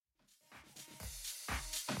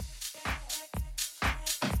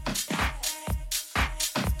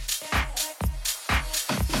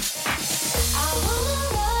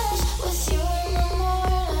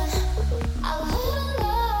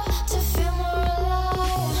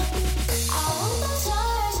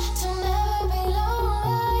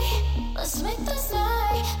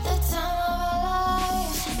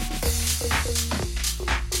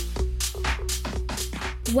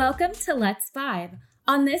Welcome to Let's Vibe.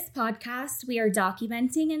 On this podcast, we are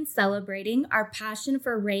documenting and celebrating our passion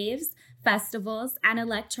for raves, festivals, and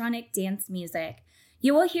electronic dance music.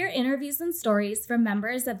 You will hear interviews and stories from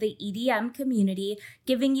members of the EDM community,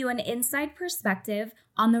 giving you an inside perspective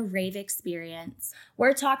on the rave experience.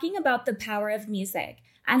 We're talking about the power of music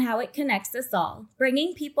and how it connects us all,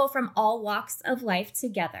 bringing people from all walks of life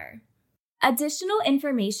together. Additional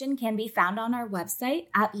information can be found on our website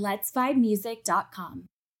at letsvibemusic.com.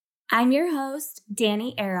 I'm your host,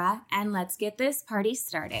 Danny Era, and let's get this party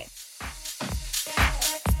started.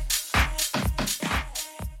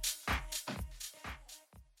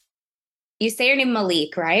 You say your name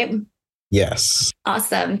Malik, right? Yes.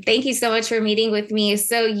 Awesome. Thank you so much for meeting with me.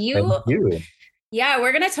 So Thank you. Yeah,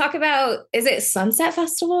 we're going to talk about, is it Sunset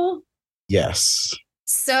Festival? Yes.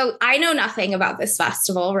 So I know nothing about this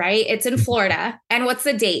festival, right? It's in Florida. And what's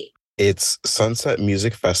the date? It's Sunset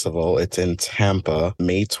Music Festival. It's in Tampa,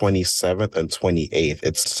 May 27th and 28th.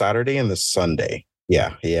 It's Saturday and the Sunday.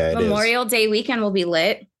 Yeah, it is. Memorial Day weekend will be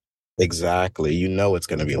lit. Exactly. You know it's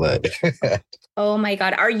going to be lit. Oh my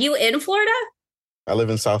God. Are you in Florida? I live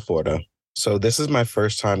in South Florida. So this is my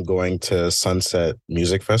first time going to Sunset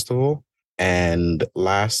Music Festival. And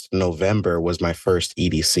last November was my first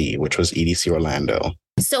EDC, which was EDC Orlando.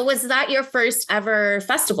 So was that your first ever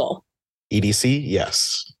festival? EDC?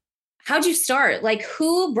 Yes. How'd you start? Like,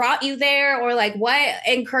 who brought you there? Or like, what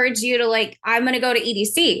encouraged you to like, I'm going to go to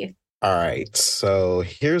EDC? All right. So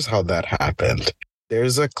here's how that happened.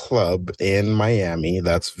 There's a club in Miami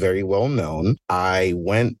that's very well known. I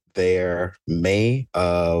went there May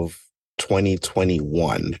of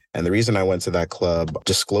 2021. And the reason I went to that club,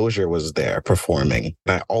 Disclosure was there performing.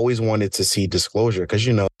 And I always wanted to see Disclosure because,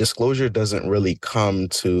 Disclosure doesn't really come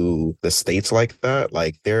to the States like that.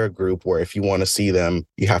 Like they're a group where if you want to see them,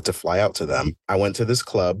 you have to fly out to them. I went to this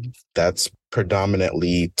club that's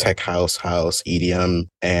predominantly tech house, EDM,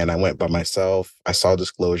 and I went by myself. I saw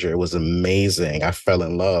Disclosure. It was amazing. I fell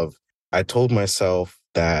in love. I told myself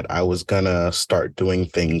that I was gonna start doing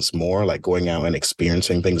things more, like going out and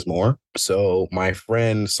experiencing things more. So my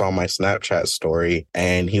friend saw my Snapchat story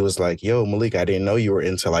and he was like, yo, Malik, I didn't know you were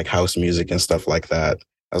into like house music and stuff like that.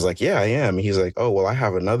 I was like, yeah, I am. He's like, oh, well, I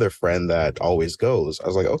have another friend that always goes. I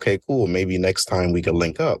was like, okay, cool. Maybe next time we could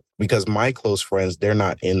link up because my close friends, they're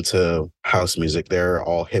not into house music. They're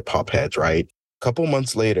all hip hop heads, right? A couple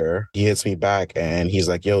months later, he hits me back and he's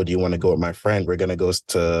like, yo, do you want to go with my friend? We're going to go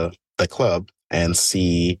to the club and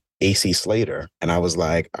see AC Slater. And I was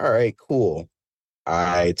like, all right, cool.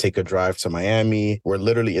 I take a drive to Miami. We're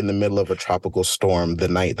literally in the middle of a tropical storm the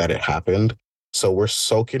night that it happened. So we're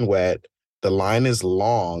soaking wet. The line is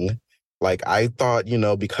long. Like I thought,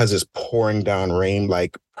 because it's pouring down rain,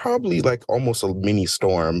 like probably like almost a mini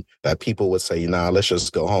storm that people would say, nah, let's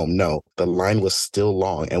just go home. No, the line was still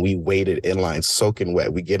long and we waited in line soaking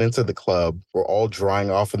wet. We get into the club. We're all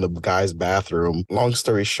drying off in the guy's bathroom. Long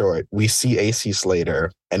story short, we see AC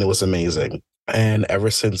Slater and it was amazing. And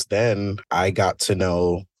ever since then, I got to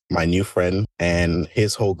know my new friend and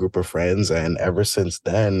his whole group of friends. And ever since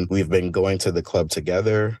then, we've been going to the club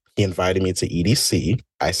together. He invited me to EDC.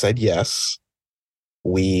 I said yes.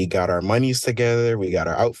 We got our monies together. We got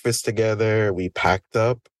our outfits together. We packed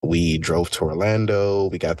up. We drove to Orlando.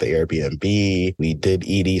 We got the Airbnb. We did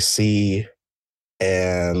EDC.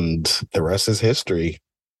 And the rest is history.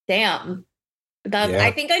 Damn.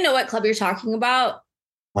 I think I know what club you're talking about.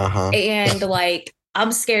 And like,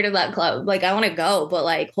 I'm scared of that club. Like, I want to go, but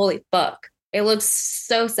like, holy fuck. It looks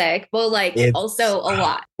so sick, but like also a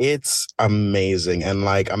lot. It's amazing. And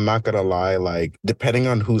like, I'm not going to lie, like, depending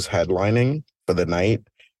on who's headlining for the night,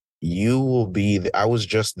 I was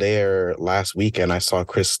just there last weekend. I saw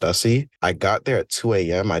Chris Stussy. I got there at 2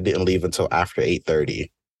 a.m. I didn't leave until after 8:30.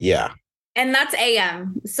 Yeah. And that's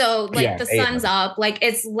a.m. So like the sun's up. Like,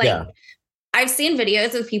 it's like, I've seen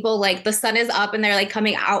videos of people like the sun is up and they're like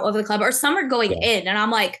coming out of the club or some are going in. And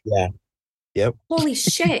I'm like, yep. Holy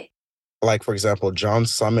shit. Like, for example, John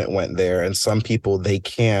Summit went there and some people, they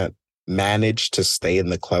can't manage to stay in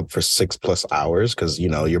the club for 6+ hours because,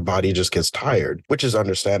 your body just gets tired, which is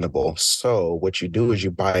understandable. So what you do is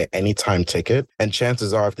you buy an anytime ticket. And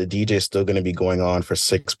chances are if the DJ is still going to be going on for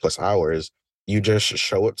 6+ hours, you just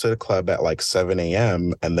show up to the club at like 7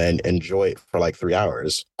 a.m. and then enjoy it for like 3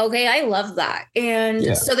 hours. Okay, I love that.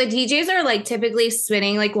 And so the DJs are like typically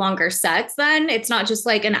spinning like longer sets then? It's not just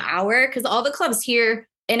like an hour because all the clubs here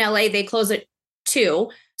in LA, they close at 2.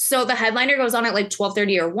 So the headliner goes on at like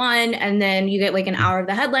 12:30 or 1, and then you get like an hour of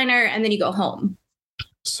the headliner and then you go home.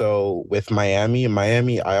 So with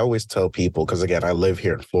Miami, I always tell people, because again, I live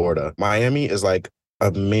here in Florida, Miami is like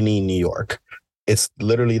a mini New York. It's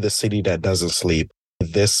literally the city that doesn't sleep.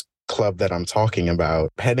 This club that I'm talking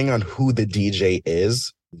about, depending on who the DJ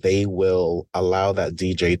is, they will allow that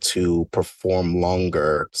DJ to perform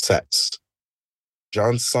longer sets.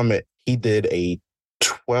 John Summit, he did a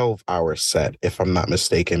 12-hour set, if I'm not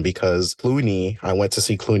mistaken, because Clooney, I went to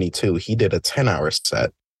see Clooney too. He did a 10-hour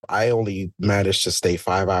set. I only managed to stay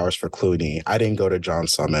 5 hours for Clooney. I didn't go to John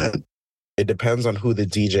Summit. It depends on who the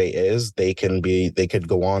DJ is. They could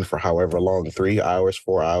go on for however long, 3 hours,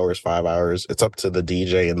 4 hours, 5 hours. It's up to the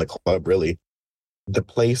DJ and the club, really. The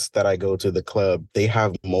place that I go to, the club, they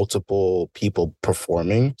have multiple people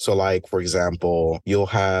performing. So like, for example, you'll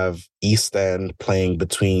have East End playing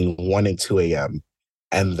between 1 and 2 a.m.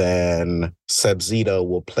 And then Seb Zeta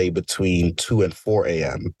will play between 2 and 4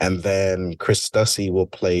 a.m. And then Chris Stussy will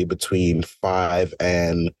play between 5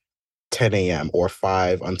 and 10 a.m. or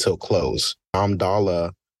 5 until close.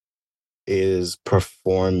 Amdala is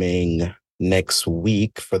performing next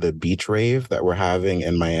week for the beach rave that we're having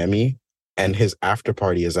in Miami. And his after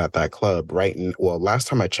party is at that club, right? Well, last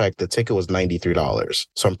time I checked, the ticket was $93.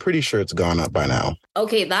 So I'm pretty sure it's gone up by now.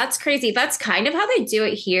 Okay, that's crazy. That's kind of how they do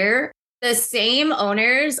it here. The same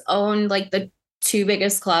owners own like the 2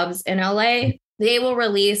 biggest clubs in LA. They will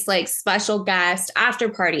release like special guest after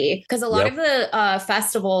party because a lot of the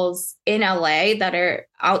festivals in LA that are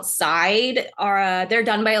outside are they're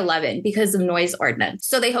done by 11 because of noise ordinance.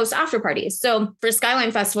 So they host after parties. So for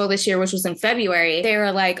Skyline Festival this year, which was in February, they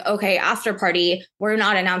were like, okay, after party, we're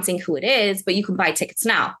not announcing who it is, but you can buy tickets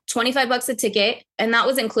now. $25 a ticket. And that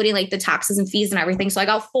was including like the taxes and fees and everything. So I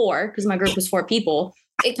got 4 because my group was 4 people.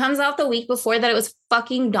 It comes out the week before that it was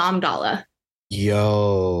fucking Dom Dollar.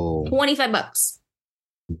 Yo. $25.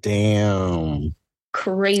 Damn.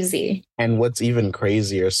 Crazy. And what's even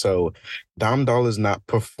crazier, so Dom Doll is not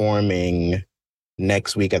performing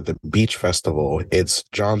next week at the Beach Festival. It's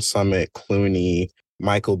John Summit, Clooney,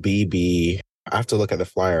 Michael Beebe. I have to look at the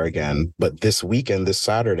flyer again. But this weekend, this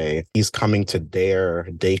Saturday, he's coming to Dare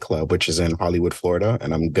Day Club, which is in Hollywood, Florida,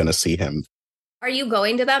 and I'm going to see him. Are you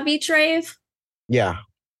going to that beach rave? Yeah.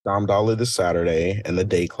 Dom Dollar this Saturday in the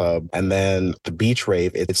Day Club. And then the Beach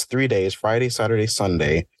Rave, it's 3 days, Friday, Saturday,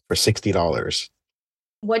 Sunday for $60.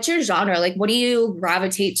 What's your genre? Like, what do you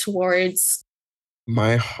gravitate towards?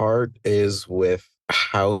 My heart is with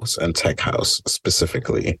house and tech house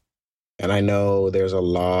specifically. And I know there's a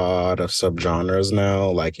lot of subgenres now.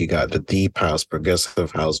 Like you got the deep house,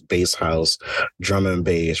 progressive house, bass house, drum and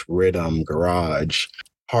bass, rhythm, garage,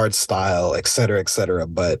 hard style, et cetera, et cetera.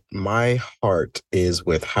 But my heart is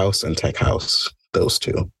with house and tech house, those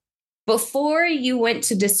two. Before you went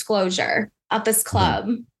to Disclosure at this club,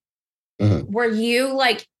 were you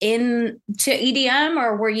like into EDM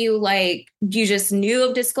or were you like, you just knew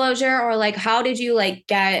of Disclosure or like, how did you like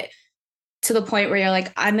get to the point where you're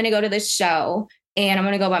like, I'm going to go to this show and I'm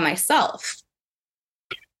going to go by myself?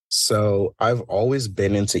 So I've always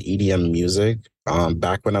been into EDM music.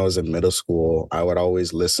 Back when I was in middle school, I would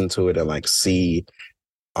always listen to it and like see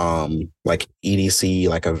like EDC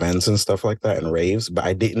like events and stuff like that and raves, but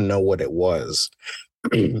I didn't know what it was.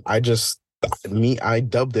 I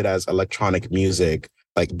dubbed it as electronic music,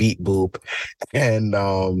 like beat boop. And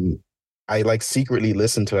I like secretly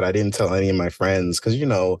listened to it. I didn't tell any of my friends because, you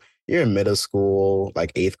know, you're in middle school,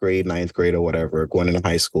 like 8th grade, 9th grade or whatever, going into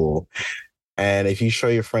high school. And if you show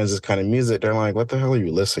your friends this kind of music, they're like, what the hell are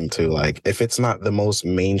you listening to? Like, if it's not the most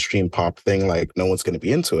mainstream pop thing, like no one's going to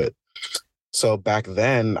be into it. So back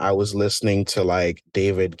then I was listening to like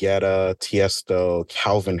David Guetta, Tiesto,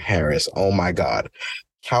 Calvin Harris. Oh my God.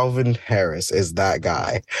 Calvin Harris is that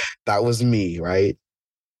guy. That was me, right?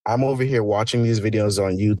 I'm over here watching these videos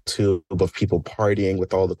on YouTube of people partying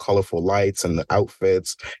with all the colorful lights and the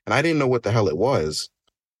outfits. And I didn't know what the hell it was.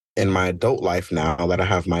 In my adult life now that I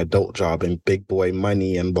have my adult job and big boy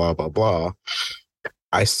money and blah, blah, blah,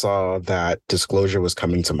 I saw that Disclosure was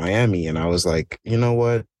coming to Miami. And I was like, you know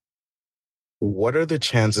what? What are the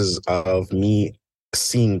chances of me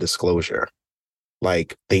seeing Disclosure?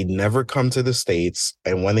 Like, they never come to the States.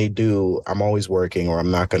 And when they do, I'm always working or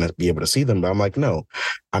I'm not going to be able to see them. But I'm like, no,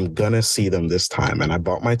 I'm going to see them this time. And I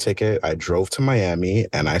bought my ticket. I drove to Miami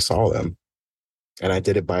and I saw them. And I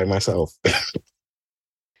did it by myself.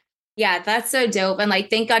 Yeah, that's so dope. And like,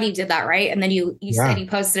 thank God you did that, right? And then you said you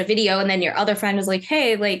posted a video and then your other friend was like,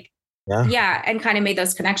 hey, like, yeah, and kind of made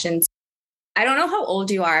those connections. I don't know how old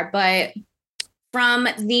you are, but from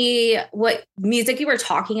what music you were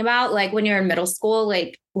talking about, like when you're in middle school,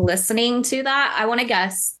 like listening to that, I want to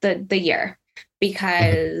guess the year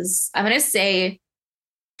because I'm going to say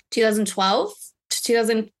 2012 to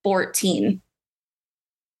 2014.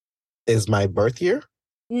 Is my birth year?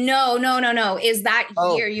 No, no, no, no. Is that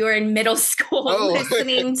Oh, year you were in middle school oh,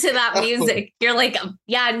 listening to that oh, music? You're like,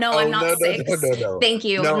 yeah, no, I'm not no, no, no, six. no, no. Thank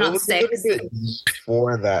you. I'm No, it not was a little six. bit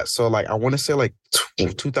before that. So like I want to say like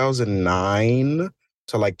 2009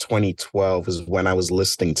 to like 2012 is when I was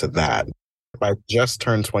listening to that. I just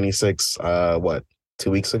turned 26 what,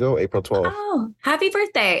 2 weeks ago, April 12th. Oh, happy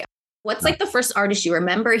birthday. What's like the first artist you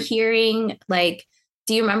remember hearing? Like,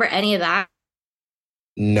 do you remember any of that?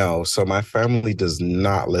 No, so my family does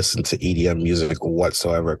not listen to EDM music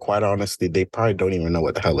whatsoever. Quite honestly, they probably don't even know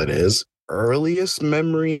what the hell it is. Earliest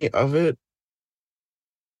memory of it,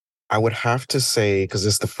 I would have to say, because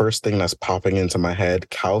it's the first thing that's popping into my head,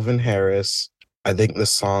 Calvin Harris. I think the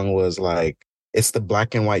song was like, it's the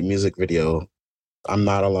black and white music video, I'm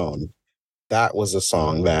Not Alone. That was a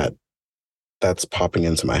song that's popping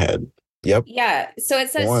into my head. Yep. Yeah. So it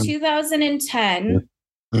says One. 2010.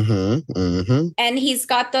 Mm-hmm. Mm-hmm. And he's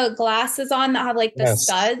got the glasses on that have like the Yes.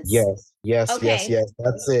 studs. Yes. Yes. Yes. Okay. Yes.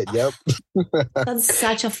 That's it. Yep. That's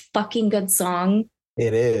such a fucking good song.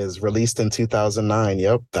 It is released in 2009.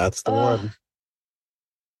 Yep, that's the Oh, one.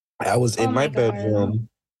 I was oh in my my God. bedroom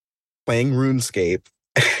playing RuneScape,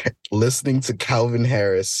 listening to Calvin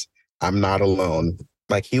Harris. I'm Not Alone.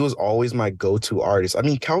 Like he was always my go-to artist. I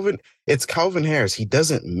mean, it's Calvin Harris. He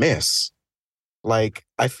doesn't miss. Like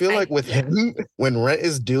I feel like with Yeah. him, when rent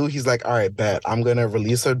is due, he's like, all right, bet I'm gonna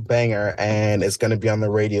release a banger and it's gonna be on the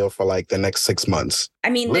radio for like the next 6 months. I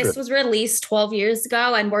mean, this Literally. was released 12 years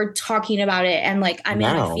ago and we're talking about it. And like, I'm in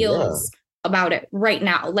my Now, yeah. feels about it right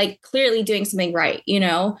now, like clearly doing something right, you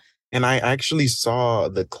know? And I actually saw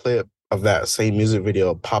the clip of that same music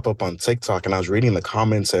video pop up on TikTok, and I was reading the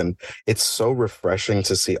comments, and it's so refreshing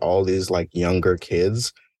to see all these like younger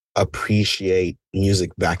kids appreciate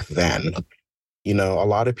music back then. You know, a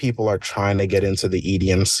lot of people are trying to get into the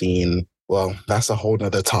EDM scene. Well, that's a whole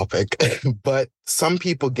nother topic, but some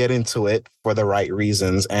people get into it for the right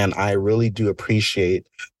reasons. And I really do appreciate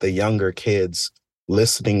the younger kids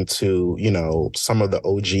listening to, you know, some of the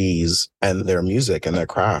OGs and their music and their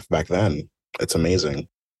craft back then. It's amazing.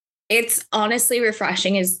 It's honestly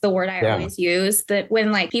refreshing is the word I Yeah. always use, that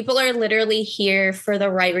when like people are literally here for the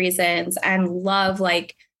right reasons and love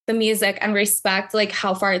like the music and respect like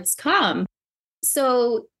how far it's come.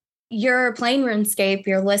 So you're playing RuneScape,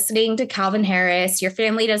 you're listening to Calvin Harris, your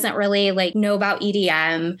family doesn't really like know about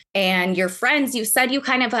EDM, and your friends, you said you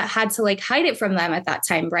kind of had to like hide it from them at that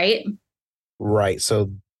time, right? Right.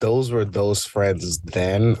 So those were those friends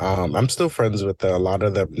then. I'm still friends with a lot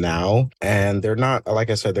of them now. And they're not, like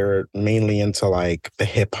I said, they're mainly into like the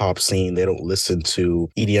hip hop scene. They don't listen to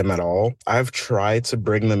EDM at all. I've tried to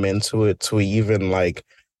bring them into it to even like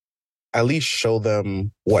at least show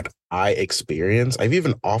them what I experience. I've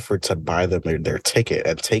even offered to buy them their ticket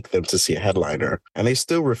and take them to see a headliner, and they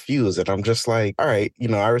still refuse. And I'm just like, all right, you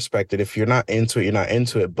know, I respect it. If you're not into it, you're not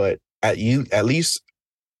into it. But at least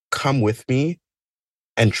come with me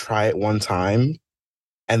and try it one time.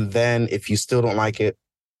 And then if you still don't like it,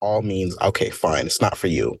 all means, okay, fine, it's not for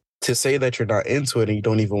you. To say that you're not into it and you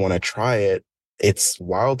don't even want to try it, it's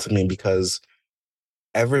wild to me because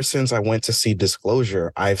ever since I went to see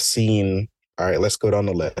Disclosure, I've seen, all right, let's go down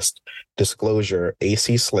the list. Disclosure,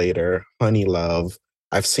 AC Slater, Honey Love.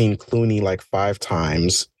 I've seen Clooney like 5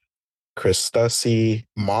 times. Chris Stussy,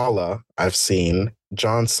 Mala, I've seen.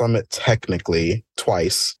 John Summit, technically,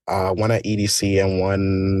 twice. One at EDC and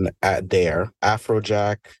one at Dare.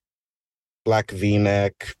 Afrojack, Black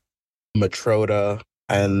V-Neck, Matroda,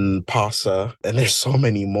 and Pasa. And there's so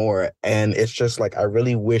many more. And it's just like, I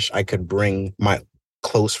really wish I could bring my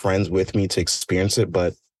close friends with me to experience it,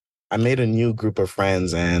 but I made a new group of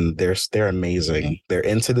friends and they're amazing. They're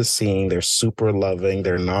into the scene. They're super loving.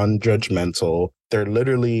 They're non-judgmental. They're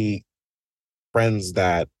literally friends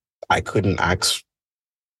that I couldn't ask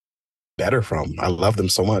better from. I love them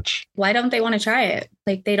so much. Why don't they want to try it?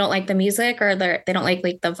 Like they don't like the music or they don't like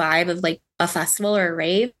the vibe of like a festival or a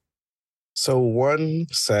rave? So one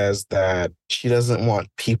says that she doesn't want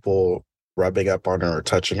people rubbing up on her or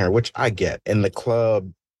touching her, which I get. In the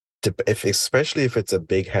club, especially if it's a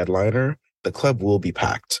big headliner, the club will be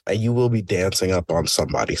packed and you will be dancing up on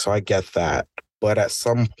somebody. So I get that. But at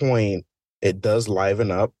some point, it does liven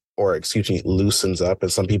up, or excuse me, loosens up,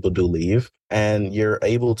 and some people do leave, and you're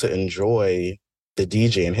able to enjoy the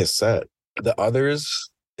DJ and his set. The others,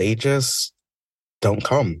 they just don't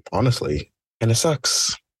come, honestly. And it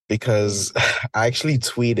sucks because I actually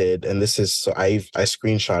tweeted, and this is, so I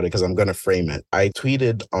screenshot it because I'm going to frame it. I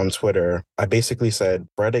tweeted on Twitter, I basically said,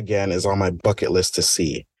 Fred again is on my bucket list to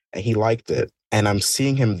see. And he liked it. And I'm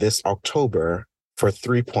seeing him this October for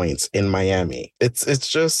 3 points in Miami. It's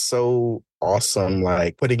just so awesome,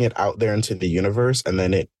 like putting it out there into the universe and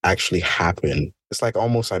then it actually happened. It's like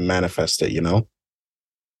almost I manifest it, you know?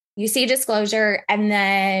 You see Disclosure, and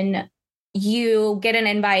then you get an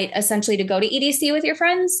invite essentially to go to EDC with your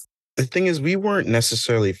friends. The thing is, we weren't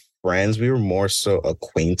necessarily friends. We were more so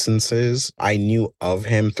acquaintances. I knew of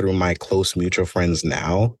him through my close mutual friends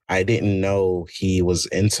now. I didn't know he was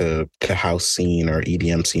into the house scene or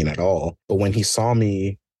EDM scene at all. But when he saw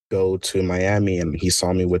me go to Miami and he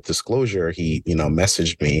saw me with Disclosure, he,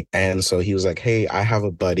 messaged me. And so he was like, hey, I have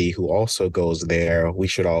a buddy who also goes there. We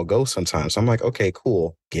should all go sometime. So I'm like, okay,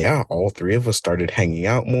 cool. Yeah, all three of us started hanging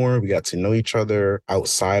out more. We got to know each other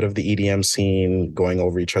outside of the EDM scene, going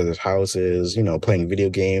over each other's houses, playing video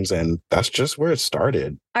games. And that's just where it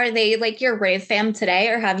started. Are they like your rave fam today,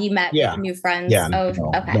 or have you met Yeah. new friends? Yeah.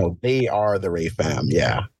 Okay. No, they are the rave fam.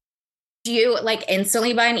 Yeah. Do you like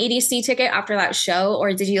instantly buy an EDC ticket after that show,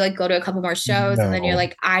 or did you like go to a couple more shows and then you're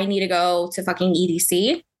like, I need to go to fucking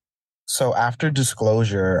EDC? So after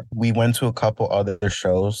Disclosure, we went to a couple other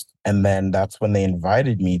shows, and then that's when they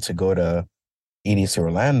invited me to go to EDC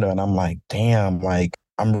Orlando. And I'm like, damn, like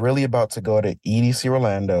I'm really about to go to EDC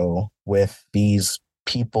Orlando with these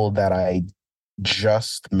people that I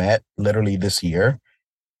just met literally this year.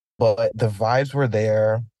 But the vibes were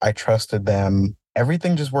there. I trusted them.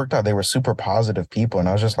 Everything just worked out. They were super positive people. And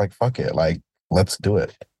I was just like, fuck it. Like, let's do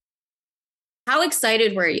it. How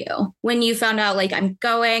excited were you when you found out, like, I'm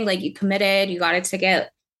going, like, you committed, you got a ticket?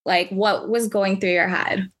 Like, what was going through your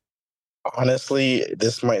head? Honestly,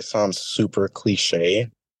 this might sound super cliche.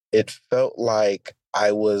 It felt like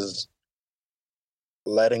I was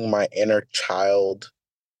letting my inner child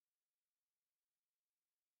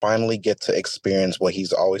finally get to experience what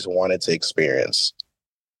he's always wanted to experience.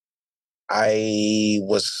 I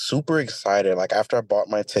was super excited. Like after I bought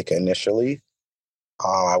my ticket initially,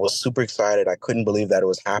 I was super excited. I couldn't believe that it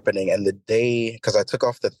was happening. And the day, because I took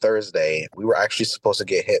off the Thursday, we were actually supposed to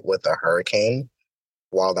get hit with a hurricane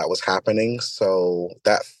while that was happening. So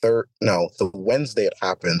the Wednesday it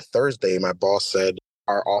happened. Thursday, my boss said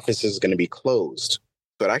our office is going to be closed.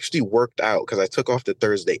 So it actually worked out because I took off the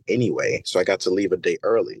Thursday anyway. So I got to leave a day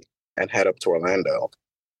early and head up to Orlando.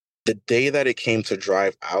 The day that it came to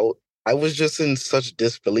drive out, I was just in such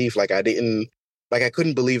disbelief. I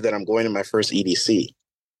couldn't believe that I'm going to my first EDC.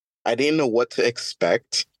 I didn't know what to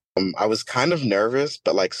expect. I was kind of nervous,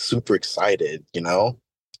 but like super excited,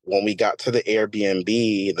 When we got to the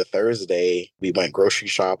Airbnb the Thursday, we went grocery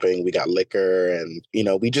shopping, we got liquor, and,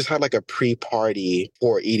 we just had like a pre-party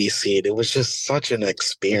for EDC. And it was just such an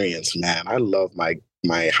experience, man. I love my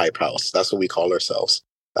hype house. That's what we call ourselves,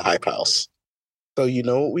 the hype house. So you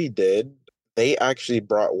know what we did? They actually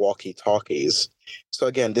brought walkie-talkies. So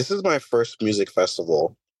again, this is my first music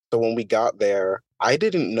festival. So when we got there, I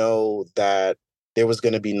didn't know that there was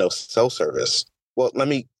going to be no cell service. Well,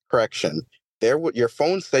 correction. Your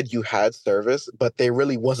phone said you had service, but there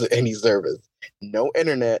really wasn't any service. No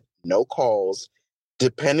internet, no calls.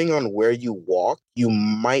 Depending on where you walk, you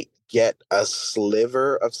might get a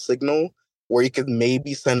sliver of signal where you could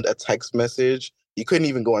maybe send a text message. You couldn't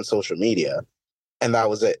even go on social media. And that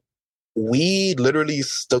was it. We literally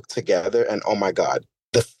stuck together, and oh my God,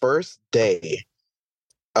 the first day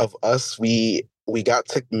of us, we got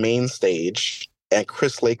to main stage and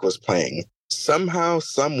Chris Lake was playing. Somehow,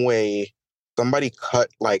 some way, somebody cut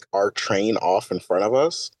like our train off in front of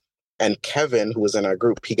us, and Kevin, who was in our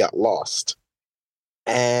group, he got lost.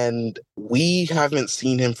 And we haven't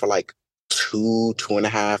seen him for like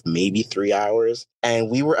 2.5, maybe 3 hours.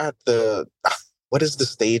 And we were at what is the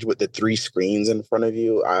stage with the 3 screens in front of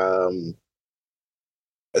you?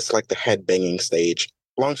 It's like the headbanging stage.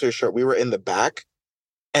 Long story short, we were in the back,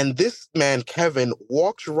 and this man, Kevin,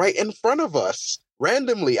 walked right in front of us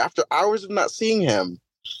randomly after hours of not seeing him.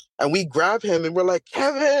 And we grab him and we're like,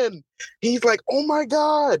 Kevin! He's like, oh my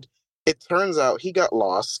God. It turns out he got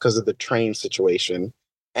lost because of the train situation.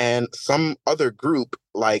 And some other group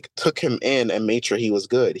took him in and made sure he was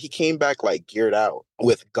good. He came back geared out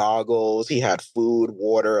with goggles. He had food,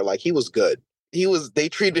 water. He was good. They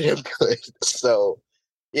treated him good. So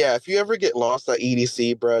yeah, if you ever get lost at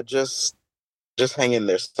EDC, bro, just hang in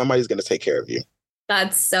there. Somebody's going to take care of you.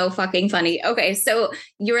 That's so fucking funny. Okay, so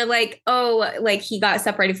you were like, oh, he got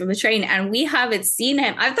separated from the train and we haven't seen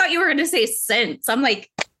him. I thought you were going to say since. I'm like,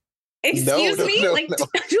 excuse me? No.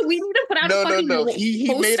 Do we need to put out a fucking poster?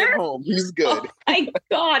 He made it home. He's good. Oh my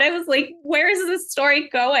God. I was like, where is this story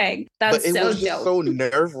going? That's so dope. It was just so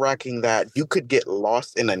nerve-wracking that you could get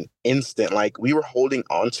lost in an instant. We were holding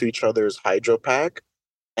on to each other's hydro pack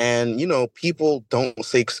and, people don't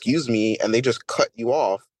say excuse me and they just cut you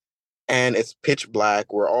off. and it's pitch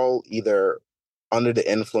black. We're all either under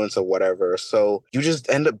the influence of whatever. So you just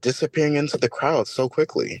end up disappearing into the crowd so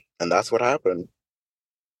quickly. And that's what happened.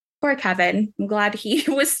 Poor Kevin. I'm glad he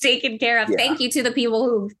was taken care of. Yeah. Thank you to the people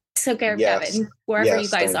who took care of Kevin, wherever you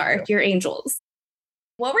guys are, you're angels.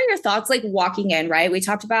 What were your thoughts like walking in, right? We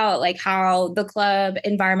talked about like how the club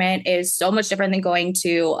environment is so much different than going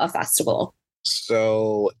to a festival.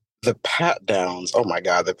 So the pat downs, oh my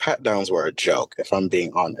God, the pat downs were a joke, if I'm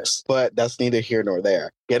being honest. But that's neither here nor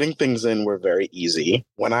there. Getting things in were very easy.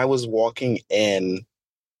 When I was walking in,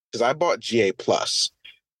 because I bought GA Plus,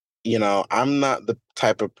 you know, I'm not the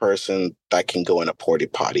type of person that can go in a porta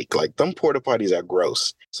potty. Like, them porta potties are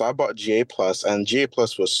gross. So I bought GA Plus, and GA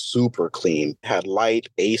Plus was super clean. It had light,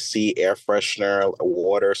 AC, air freshener,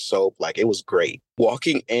 water, soap. Like, it was great.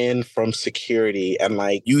 Walking in from security, and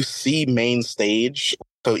like, you see main stage.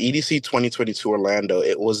 So EDC 2022 Orlando,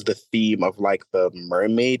 it was the theme of like the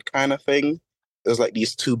mermaid kind of thing. There's like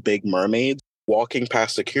these two big mermaids. Walking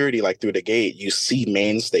past security, like through the gate, you see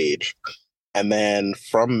main stage. And then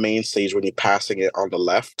from main stage, when you're passing it on the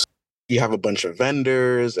left, you have a bunch of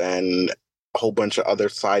vendors and a whole bunch of other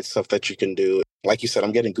side stuff that you can do. Like you said,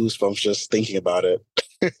 I'm getting goosebumps just thinking about it.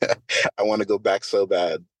 I want to go back so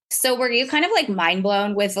bad. So were you kind of like mind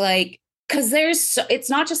blown with like, because it's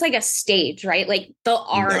not just like a stage, right? Like the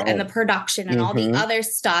art and the production and all the other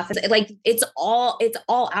stuff. Like it's all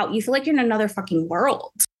out. You feel like you're in another fucking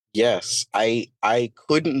world. Yes, I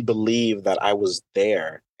couldn't believe that I was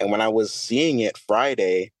there. And when I was seeing it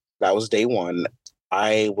Friday, that was day one,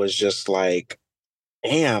 I was just like,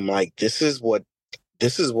 damn, like this is what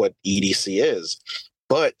EDC is.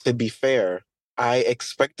 But to be fair, I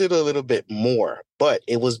expected a little bit more, but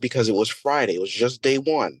it was because it was Friday. It was just day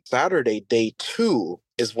one. Saturday, day two,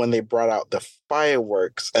 is when they brought out the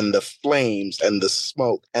fireworks and the flames and the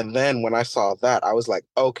smoke. And then when I saw that, I was like,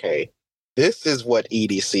 okay, this is what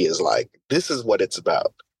EDC is like. This is what it's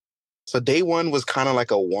about. So day one was kind of like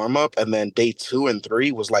a warm up, and then day 2 and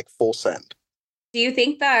 3 was like full send. Do you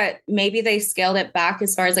think that maybe they scaled it back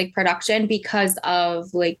as far as like production because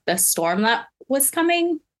of like the storm that was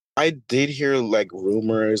coming? I did hear like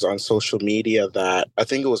rumors on social media that I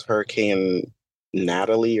think it was Hurricane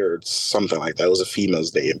Natalie or something like that. It was a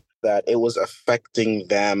female's name, that it was affecting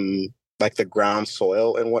them, like the ground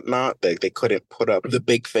soil and whatnot. They couldn't put up the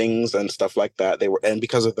big things and stuff like that. And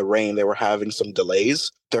because of the rain, they were having some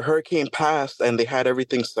delays. The hurricane passed and they had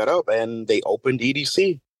everything set up and they opened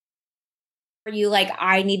EDC. Were you like,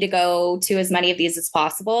 I need to go to as many of these as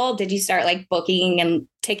possible? Did you start like booking and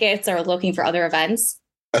tickets or looking for other events?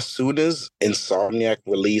 As soon as Insomniac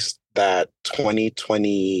released that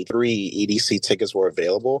 2023 EDC tickets were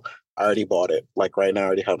available, I already bought it. Like right now, I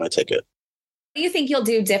already have my ticket. What do you think you'll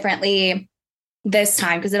do differently this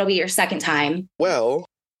time? Because it'll be your second time. Well,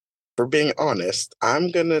 for being honest,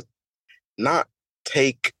 I'm going to not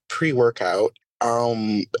take pre-workout.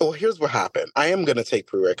 Well, here's what happened. I am going to take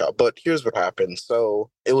pre-workout, but here's what happened. So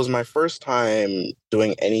it was my first time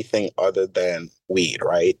doing anything other than weed,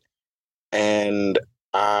 right? And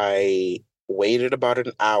I waited about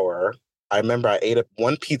an hour. I remember I ate up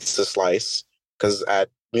one pizza slice because at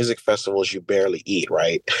music festivals, you barely eat,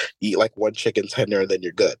 right? You eat like one chicken tender and then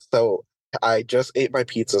you're good. So I just ate my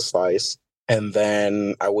pizza slice and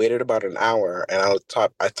then I waited about an hour and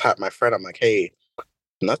I tapped my friend. I'm like, hey,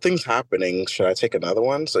 nothing's happening. Should I take another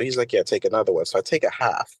one? So he's like, yeah, take another one. So I take a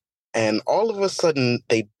half. And all of a sudden,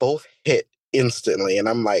 they both hit instantly. And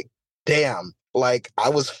I'm like, damn, like I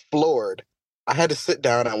was floored. I had to sit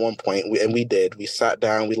down at one point, and we did. We sat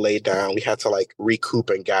down, we laid down. We had to like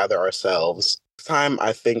recoup and gather ourselves. This time,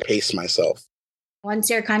 I think, pace myself. Once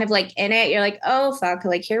you're kind of like in it, you're like, oh, fuck,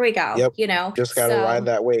 like, here we go. Yep. You know, just got to ride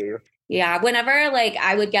that wave. Yeah. Whenever like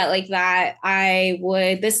I would get like that,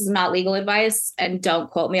 this is not legal advice and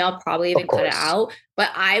don't quote me. I'll probably even cut it out,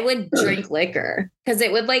 but I would drink liquor because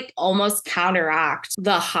it would like almost counteract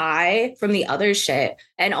the high from the other shit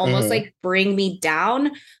and almost like bring me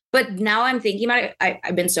down. But now I'm thinking about it.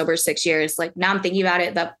 I've been sober 6 years. Like now I'm thinking about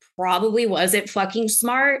it. That probably wasn't fucking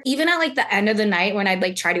smart. Even at like the end of the night when I'd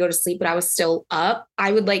like try to go to sleep, but I was still up,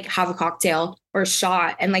 I would like have a cocktail or a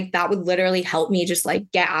shot. And like that would literally help me just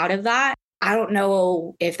like get out of that. I don't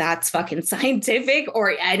know if that's fucking scientific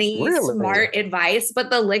or any smart advice, but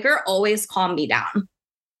the liquor always calmed me down.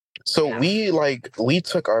 So we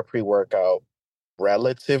took our pre-workout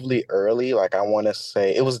relatively early. Like I want to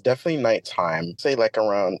say it was definitely nighttime, say like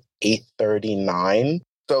around 8:39.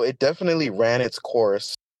 So it definitely ran its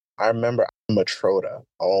course. I remember Matroda.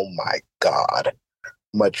 Oh my God.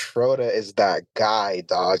 Matroda is that guy,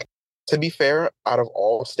 dog. To be fair, out of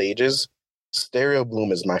all stages, Stereo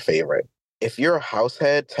Bloom is my favorite. If you're a house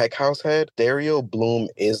head, tech house head, Stereo Bloom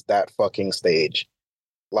is that fucking stage.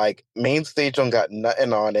 Like, main stage don't got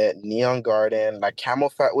nothing on it. Neon Garden, like Camel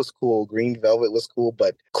Fat was cool, Green Velvet was cool,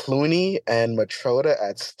 but Clooney and Matroda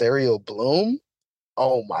at Stereo Bloom,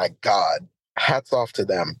 oh my God. Hats off to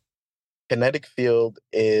them. Kinetic Field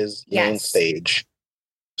is main Yes. stage.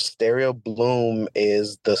 Stereo Bloom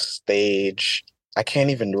is the stage. I can't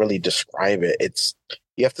even really describe it. It's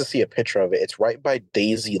you have to see a picture of it. It's right by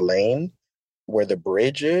Daisy Lane, where the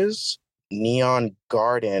bridge is. Neon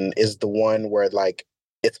Garden is the one where like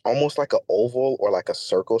it's almost like an oval or like a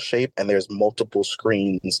circle shape, and there's multiple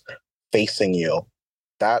screens facing you.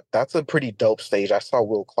 That's a pretty dope stage. I saw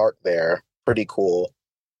Will Clark there. Pretty cool.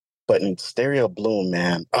 But in Stereo Bloom,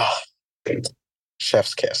 man, oh,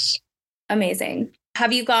 chef's kiss. Amazing.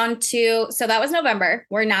 Have you gone to, so that was November.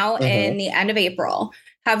 We're now in the end of April.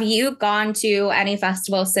 Have you gone to any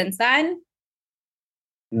festivals since then?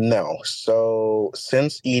 No. So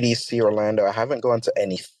since EDC Orlando, I haven't gone to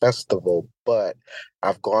any festival, but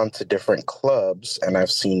I've gone to different clubs and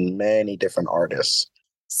I've seen many different artists.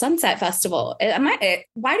 Sunset Festival.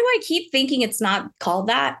 Why do I keep thinking it's not called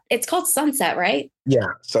that? It's called Sunset, right? Yeah,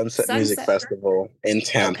 Sunset Music Festival in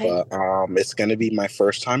Tampa. Okay. It's going to be my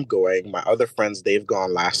first time going. My other friends, they've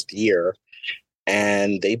gone last year,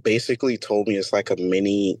 and they basically told me it's like a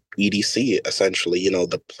mini EDC, essentially. You know,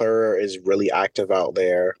 the plur is really active out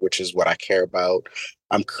there, which is what I care about.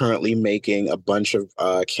 I'm currently making a bunch of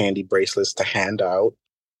candy bracelets to hand out.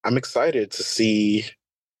 I'm excited to see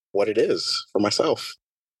what it is for myself.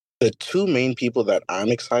 The two main people that I'm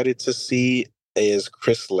excited to see is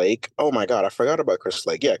Chris Lake. Oh my God, I forgot about Chris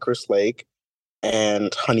Lake. Yeah, Chris Lake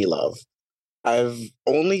and Honey Love. I've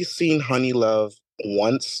only seen Honey Love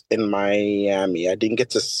once in Miami. I didn't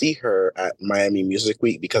get to see her at Miami Music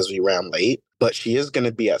Week because we ran late, but she is going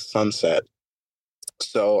to be at Sunset.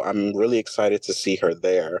 So I'm really excited to see her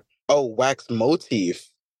there. Oh, Wax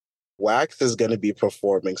Motif. Wax is going to be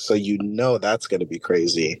performing, so you know that's going to be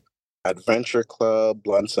crazy. Adventure Club,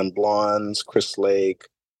 Blunts and Blondes, Chris Lake,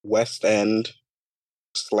 West End,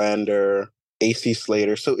 Slander, AC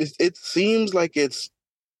Slater. So it seems like it's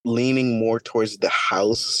leaning more towards the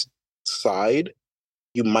house side.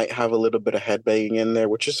 You might have a little bit of headbanging in there,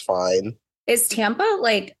 which is fine. Is Tampa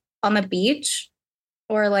like on the beach?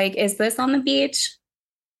 Or like, is this on the beach?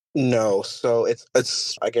 No, so it's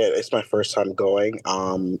again, it's my first time going.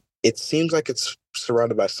 It seems like it's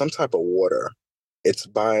surrounded by some type of water. It's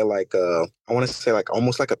by like I want to say like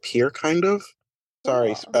almost like a pier kind of.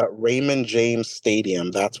 Sorry, Raymond James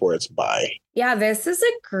Stadium. That's where it's by. Yeah, this is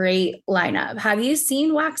a great lineup. Have you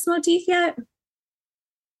seen Wax Motif yet?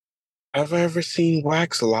 Have I ever seen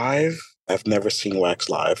Wax live? I've never seen Wax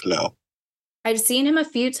live. No. I've seen him a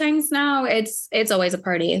few times now. It's always a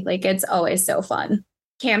party. Like it's always so fun.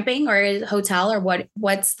 Camping or hotel or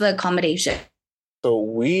what's the accommodation? So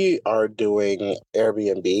we are doing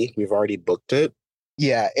Airbnb. We've already booked it.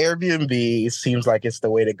 Yeah, Airbnb seems like it's the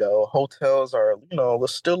way to go. Hotels are,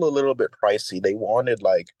 still a little bit pricey. They wanted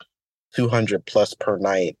like 200 plus per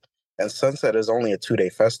night. And Sunset is only a 2-day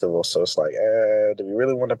festival. So it's like, do we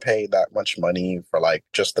really want to pay that much money for like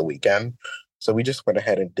just the weekend? So we just went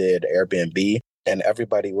ahead and did Airbnb, and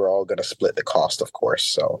we're all going to split the cost, of course.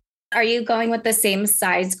 So are you going with the same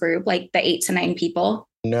size group, like the 8 to 9 people?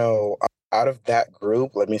 no, out of that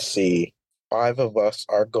group, let me see, 5 of us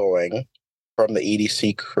are going from the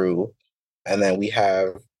EDC crew. And then we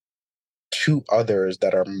have 2 others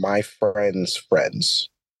that are my friends' friends.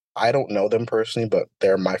 I don't know them personally, but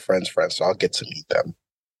they're my friends' friends, so I'll get to meet them.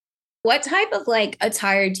 What type of like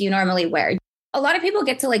attire do you normally wear? A lot of people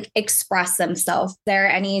get to like express themselves. Is there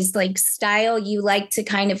any like style you like to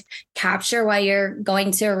kind of capture while you're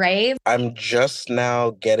going to a rave? I'm just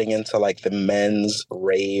now getting into like the men's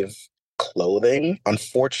rave clothing.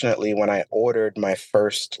 Unfortunately, when I ordered my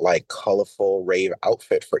first like colorful rave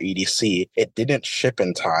outfit for EDC, it didn't ship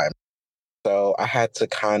in time. So I had to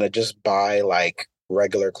kind of just buy like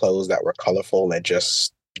regular clothes that were colorful and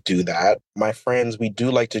just do that. My friends, we do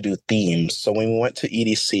like to do themes. So when we went to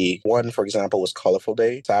EDC, one, for example, was Colorful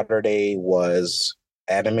Day. Saturday was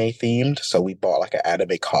anime themed. So we bought like an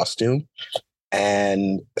anime costume.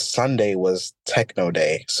 And Sunday was Techno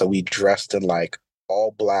Day. So we dressed in like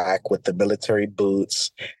all black with the military boots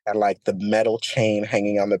and like the metal chain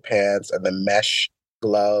hanging on the pants and the mesh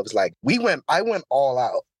gloves. Like I went all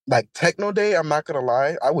out. Like Techno Day, I'm not gonna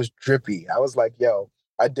lie, I was drippy. I was like, yo,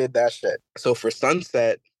 I did that shit. So for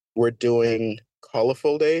Sunset, we're doing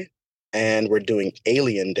Colorful Day and we're doing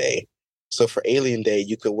Alien Day. So for Alien Day,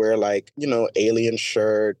 you could wear like, alien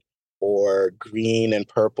shirt or green and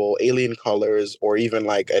purple alien colors, or even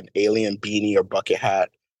like an alien beanie or bucket hat.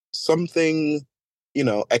 something,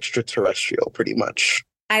 extraterrestrial, pretty much.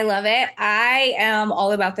 I love it. I am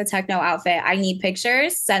all about the techno outfit. I need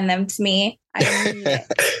pictures. Send them to me. I need it.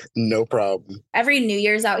 No problem. Every New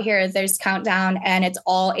Year's out here, there's countdown and it's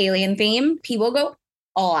all alien themed. People go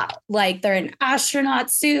all out. Like they're in astronaut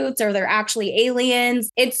suits or they're actually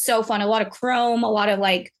aliens. It's so fun. A lot of chrome, a lot of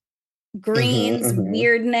like greens,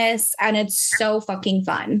 weirdness, and it's so fucking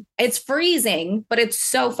fun. It's freezing, but it's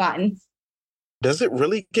so fun. Does it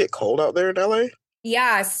really get cold out there in LA?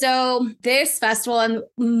 Yeah, so this festival and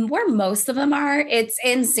where most of them are, it's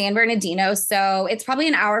in San Bernardino. So it's probably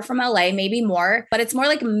an hour from LA, maybe more, but it's more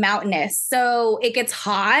like mountainous. So it gets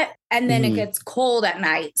hot and then it gets cold at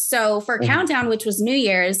night. So for Countdown, which was New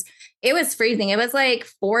Year's, it was freezing. It was like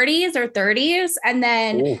 40s or 30s. And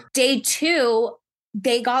then day 2,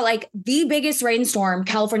 they got like the biggest rainstorm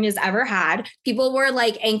California's ever had. People were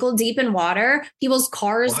like ankle deep in water. People's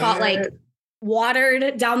cars got like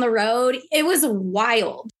watered down the road. It was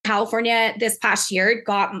wild. California this past year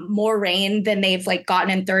got more rain than they've like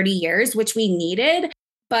gotten in 30 years, which we needed.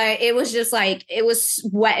 But it was just like, it was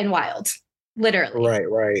wet and wild, literally.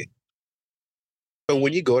 Right. So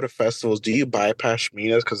when you go to festivals, do you buy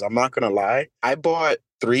pashminas? Because I'm not going to lie, I bought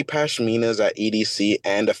 3 pashminas at EDC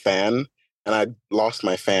and a fan. And I lost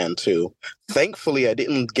my fan too. Thankfully, I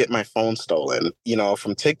didn't get my phone stolen.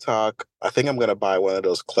 From TikTok, I think I'm going to buy one of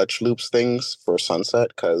those clutch loops things for sunset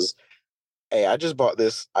because, hey, I just bought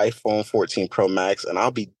this iPhone 14 Pro Max and I'll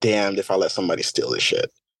be damned if I let somebody steal this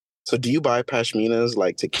shit. So do you buy pashminas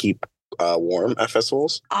like to keep warm at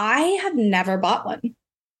festivals? I have never bought one.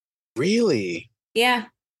 Really? Yeah.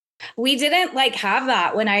 We didn't like have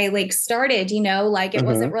that when I like started, like it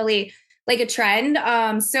wasn't really like a trend.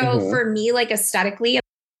 So for me, like aesthetically,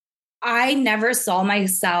 I never saw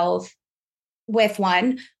myself with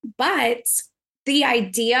one, but the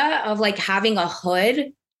idea of like having a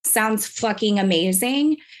hood sounds fucking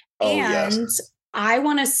amazing. Yes. I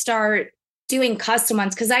want to start doing custom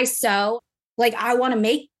ones because I want to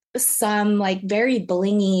make some like very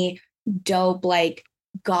blingy, dope, like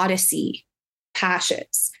goddessy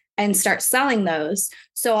patches and start selling those.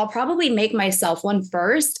 So I'll probably make myself one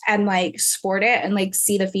first and like sport it and like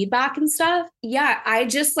see the feedback and stuff. Yeah, I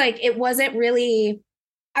just like, I wasn't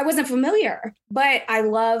familiar, but I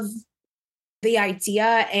love the idea.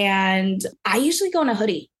 And I usually go in a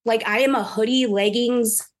hoodie. Like I am a hoodie,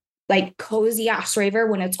 leggings, like cozy ass raver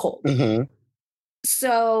when it's cold.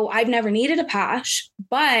 So I've never needed a pash,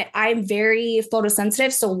 but I'm very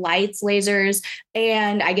photosensitive. So lights, lasers,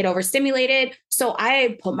 and I get overstimulated. So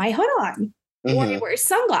I put my hood on or I wear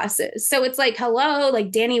sunglasses. So it's like, hello,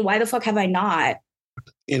 like Danny, why the fuck have I not?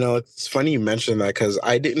 It's funny you mentioned that because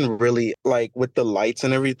I didn't really like with the lights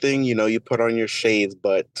and everything, you put on your shades,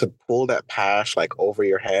 but to pull that pash like over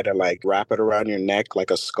your head and like wrap it around your neck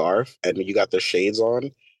like a scarf and you got the shades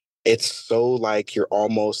on. It's so like you're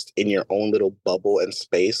almost in your own little bubble and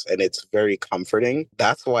space, and it's very comforting.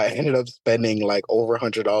 That's why I ended up spending like over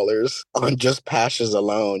 $100 on just pashes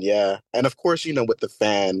alone. Yeah. And of course, with the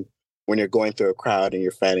fan, when you're going through a crowd and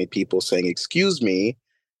you're fanning people saying, excuse me,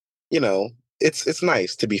 it's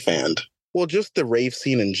nice to be fanned. Well, just the rave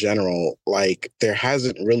scene in general, like there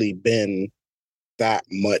hasn't really been that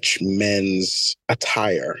much men's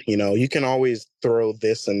attire. You can always throw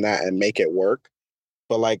this and that and make it work.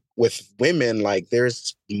 But like with women, like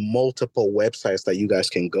there's multiple websites that you guys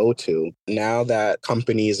can go to. Now that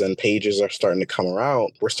companies and pages are starting to come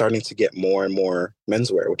around, we're starting to get more and more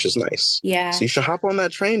menswear, which is nice. Yeah. So you should hop on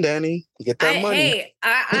that train, Danny. Get that money. Hey,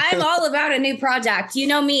 I'm all about a new project. You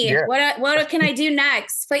know me. Yeah. What can I do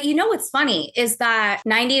next? But what's funny is that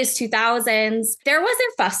 90s, 2000s, there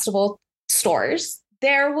wasn't festival stores.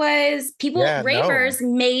 There was ravers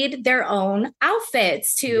made their own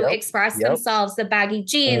outfits to express themselves, the baggy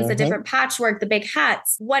jeans, the different patchwork, the big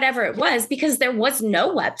hats, whatever it was, because there was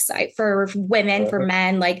no website for women, for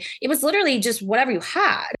men. Like it was literally just whatever you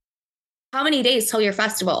had. How many days till your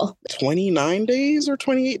festival? 29 days or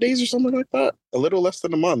 28 days or something like that. A little less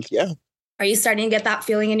than a month. Yeah. Are you starting to get that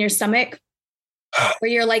feeling in your stomach where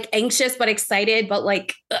you're like anxious, but excited, but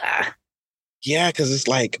like, ugh. Yeah, because it's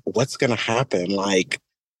like, what's going to happen? Like,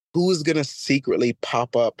 who's going to secretly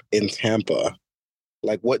pop up in Tampa?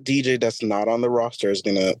 Like, what DJ that's not on the roster is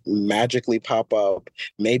going to magically pop up?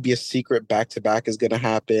 Maybe a secret back-to-back is going to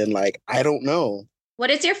happen. Like, I don't know.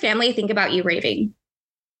 What does your family think about you raving?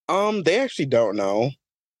 They actually don't know.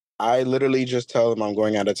 I literally just tell them I'm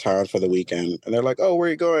going out of town for the weekend. And they're like, oh, where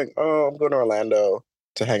are you going? Oh, I'm going to Orlando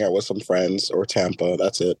to hang out with some friends or Tampa.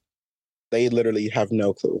 That's it. They literally have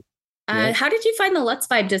no clue. How did you find the Let's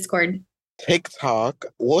Vibe Discord? TikTok.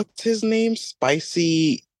 What's his name?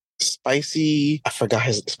 Spicy Spicy. I forgot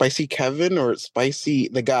his Spicy Kevin or Spicy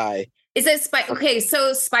the guy. Is it okay?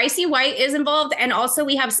 So Spicy White is involved, and also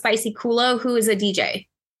we have Spicy Kulo, who is a DJ.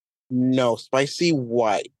 No, Spicy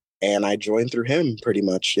White, and I joined through him pretty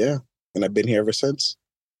much. Yeah, and I've been here ever since.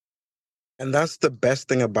 And that's the best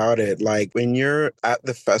thing about it. Like when you're at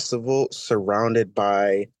the festival, surrounded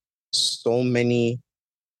by so many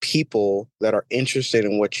people that are interested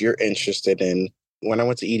in what you're interested in. When I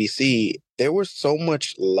went to EDC, there was so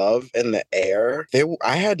much love in the air.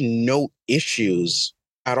 I had no issues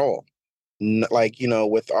at all. Like,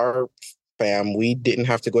 with our fam, we didn't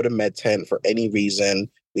have to go to med tent for any reason.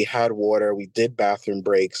 We had water. We did bathroom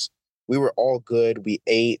breaks. We were all good. We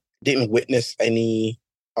ate, didn't witness any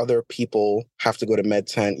other people have to go to med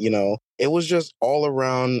tent. It was just all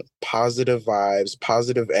around positive vibes,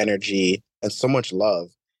 positive energy, and so much love.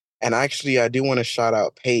 And actually, I do want to shout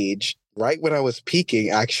out Paige. Right when I was peaking,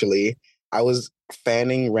 actually, I was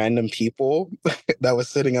fanning random people that was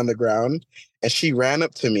sitting on the ground, and she ran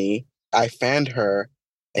up to me. I fanned her,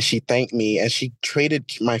 and she thanked me, and she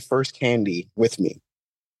traded my first candy with me.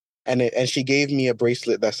 And she gave me a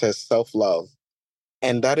bracelet that says self-love.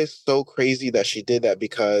 And that is so crazy that she did that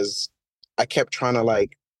because I kept trying to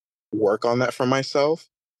like work on that for myself.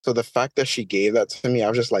 So the fact that she gave that to me, I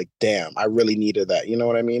was just like, damn, I really needed that. You know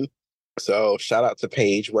what I mean? So shout out to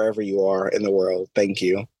Paige, wherever you are in the world. Thank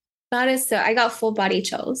you. That is so, I got full body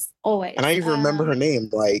chills always. And I even remember her name,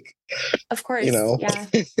 like, of course, yeah.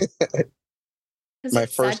 My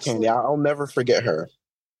first candy. I'll never forget her.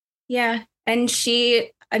 Yeah. And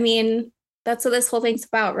that's what this whole thing's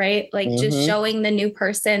about, right? Like just showing the new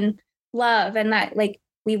person love and that like,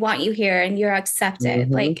 we want you here and you're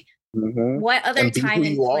accepted. Like what other time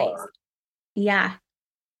and place? Yeah.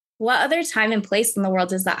 What other time and place in the world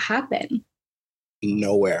does that happen?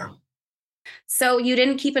 Nowhere. So you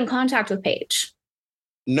didn't keep in contact with Paige?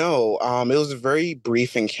 No, it was a very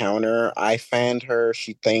brief encounter. I fanned her.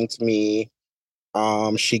 She thanked me.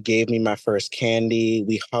 She gave me my first candy.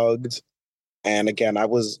 We hugged. And again, I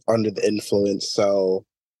was under the influence. So,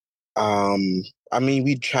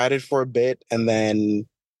 we chatted for a bit and then,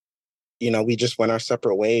 we just went our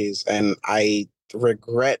separate ways. And I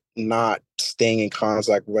regret not staying in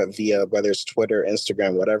contact via whether it's Twitter,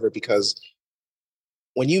 Instagram, whatever, because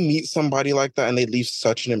when you meet somebody like that and they leave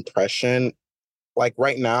such an impression, like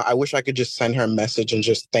right now, I wish I could just send her a message and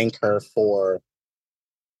just thank her for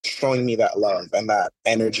showing me that love and that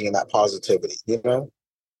energy and that positivity,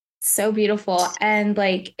 So beautiful. And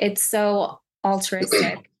like, it's so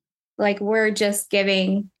altruistic. Like we're just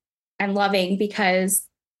giving and loving because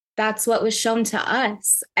that's what was shown to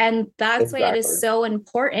us. And that's why it is so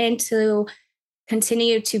important to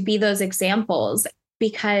continue to be those examples,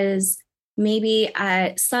 because maybe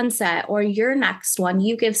at sunset or your next one,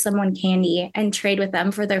 you give someone candy and trade with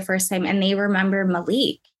them for their first time and they remember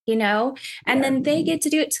Malik, and then they get to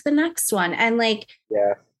do it to the next one. And like,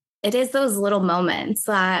 it is those little moments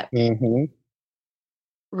that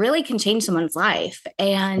really can change someone's life.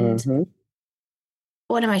 And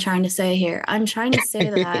what am I trying to say here? I'm trying to say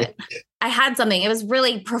that I had something. It was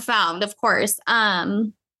really profound, of course.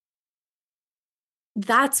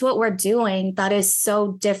 That's what we're doing. That is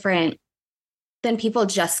so different than people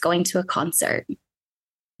just going to a concert.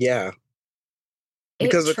 Yeah.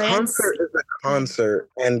 Because a concert is a concert.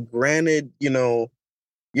 And granted, you'll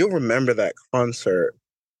remember that concert.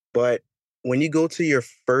 But when you go to your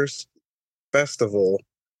first festival,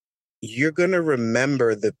 you're going to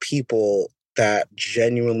remember the people that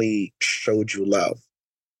genuinely showed you love.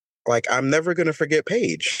 Like, I'm never going to forget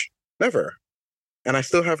Paige. Never. And I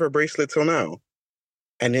still have her bracelet till now.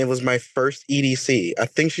 And it was my first EDC. I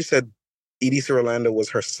think she said EDC Orlando was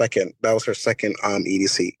her second. That was her second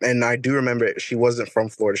EDC. And I do remember she wasn't from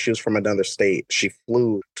Florida. She was from another state. She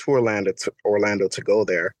flew to Orlando to go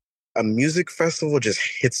there. A music festival just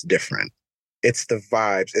hits different. It's the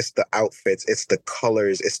vibes, it's the outfits, it's the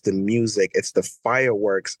colors, it's the music, it's the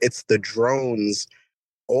fireworks, it's the drones.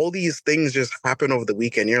 All these things just happen over the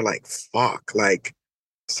weekend. You're like, fuck. Like,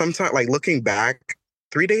 sometimes, like, looking back,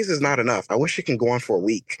 3 days is not enough. I wish it can go on for a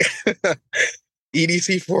week.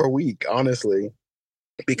 EDC for a week, honestly.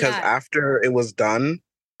 Because after it was done,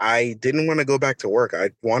 I didn't want to go back to work.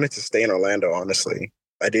 I wanted to stay in Orlando, honestly.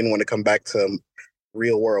 I didn't want to come back to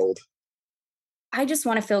real world. I just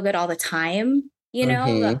want to feel good all the time.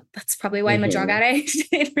 That's probably why I'm a drug addict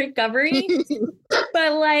in recovery.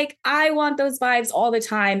 But like, I want those vibes all the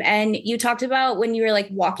time. And you talked about when you were like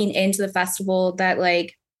walking into the festival that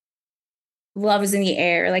like love is in the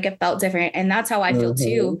air, like it felt different. And that's how I feel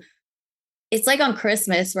too. It's like on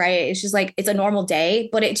Christmas, right? It's just like, it's a normal day,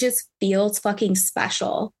 but it just feels fucking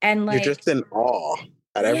special. And like, you're just in awe.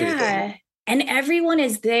 at everything. And everyone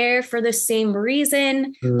is there for the same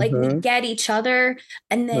reason. Like, we get each other.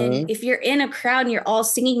 And then if you're in a crowd and you're all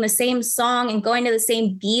singing the same song and going to the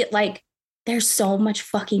same beat, like, there's so much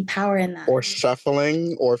fucking power in that. Or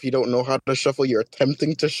shuffling, or if you don't know how to shuffle, you're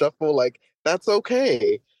attempting to shuffle. Like, that's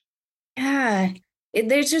okay. Yeah.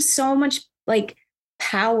 There's just so much, like,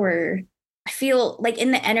 power. I feel like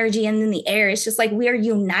in the energy and in the air, it's just like we are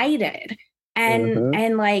united.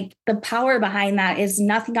 And like the power behind that is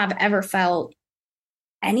nothing I've ever felt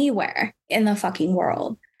anywhere in the fucking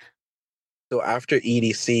world. So after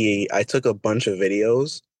EDC, I took a bunch of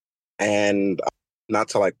videos, and not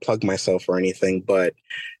to like plug myself or anything, but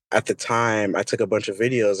at the time I took a bunch of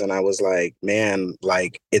videos and I was like, man,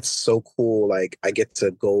 like it's so cool. Like I get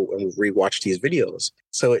to go and rewatch these videos.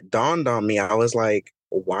 So it dawned on me, I was like,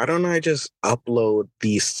 why don't I just upload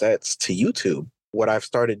these sets to YouTube? What I've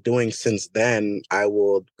started doing since then, I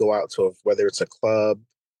will go out to whether it's a club,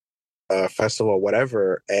 a festival,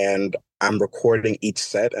 whatever, and I'm recording each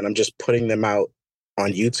set and I'm just putting them out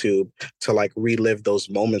on YouTube to like relive those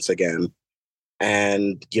moments again.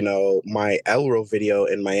 And, you know, my Elro video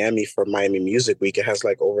in Miami for Miami Music Week, it has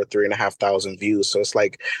like over 3,500 views. So it's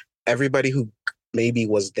like everybody who maybe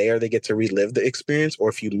was there, they get to relive the experience. Or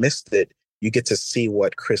if you missed it, you get to see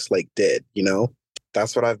what Chris Lake did, you know?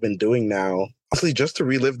 That's what I've been doing now, honestly, just to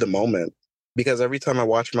relive the moment. Because every time I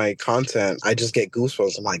watch my content, I just get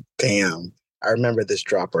goosebumps. I'm like, damn, I remember this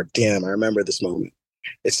drop, or damn, I remember this moment.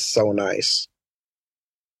 It's so nice.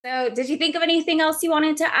 So did you think of anything else you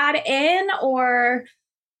wanted to add in, or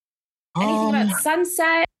anything about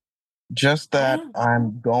Sunset? Just that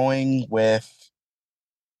I'm going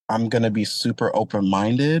to be super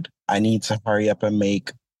open-minded. I need to hurry up and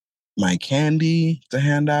make my candy to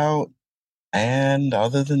hand out. And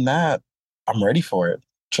other than that, I'm ready for it.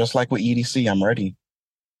 Just like with EDC, I'm ready.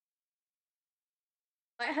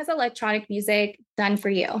 What has electronic music done for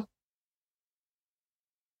you?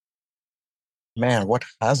 Man, what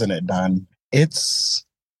hasn't it done? It's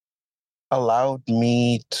allowed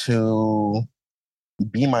me to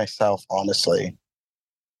be myself, honestly.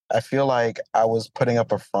 I feel like I was putting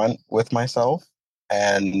up a front with myself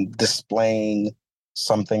and displaying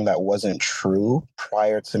something that wasn't true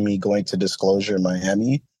prior to me going to Disclosure in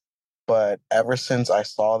Miami. But ever since I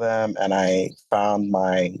saw them and I found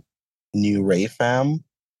my new rave fam,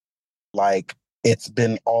 like it's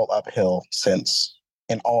been all uphill since,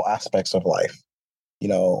 in all aspects of life. You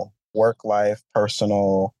know, work life,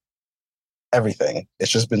 personal, everything.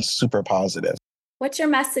 It's just been super positive. What's your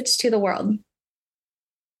message to the world?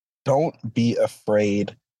 Don't be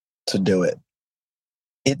afraid to do it.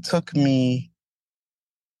 It took me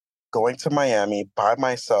going to Miami by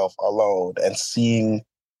myself alone and seeing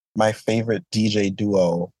my favorite DJ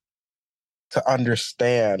duo to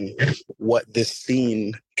understand what this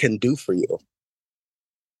scene can do for you.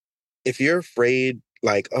 If you're afraid,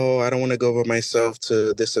 like, oh, I don't want to go by myself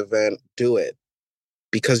to this event, do it.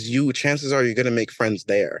 Because chances are you're going to make friends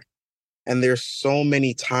there. And there's so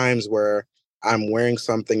many times where I'm wearing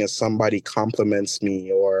something and somebody compliments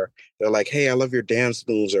me, or they're like, hey, I love your dance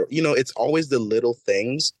moves, or, you know, it's always the little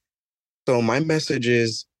things. So my message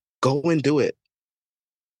is go and do it.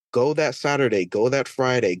 Go that Saturday, go that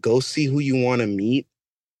Friday, go see who you want to meet.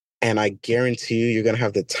 And I guarantee you're going to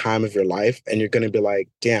have the time of your life, and you're going to be like,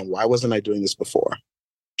 damn, why wasn't I doing this before?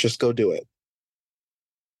 Just go do it.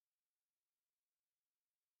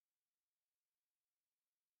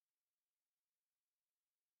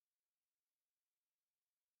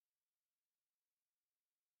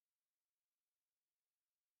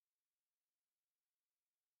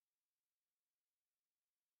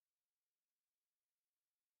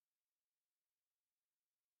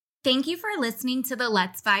 Thank you for listening to the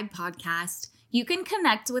Let's Vibe podcast. You can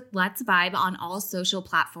connect with Let's Vibe on all social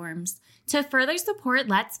platforms. To further support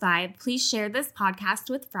Let's Vibe, please share this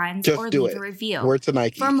podcast with friends or leave a review. Word to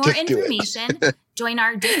Nike. For more information, join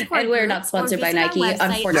our Discord. And we're not sponsored by Nike,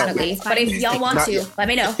 unfortunately. But if y'all want to, let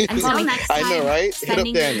me know. Until next time, I know, right?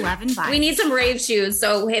 Sending you love and vibes. We need some rave shoes,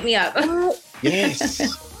 so hit me up. Yes.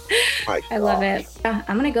 I love it.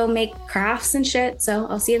 I'm going to go make crafts and shit. So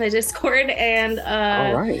I'll see you in the Discord. And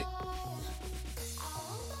all right.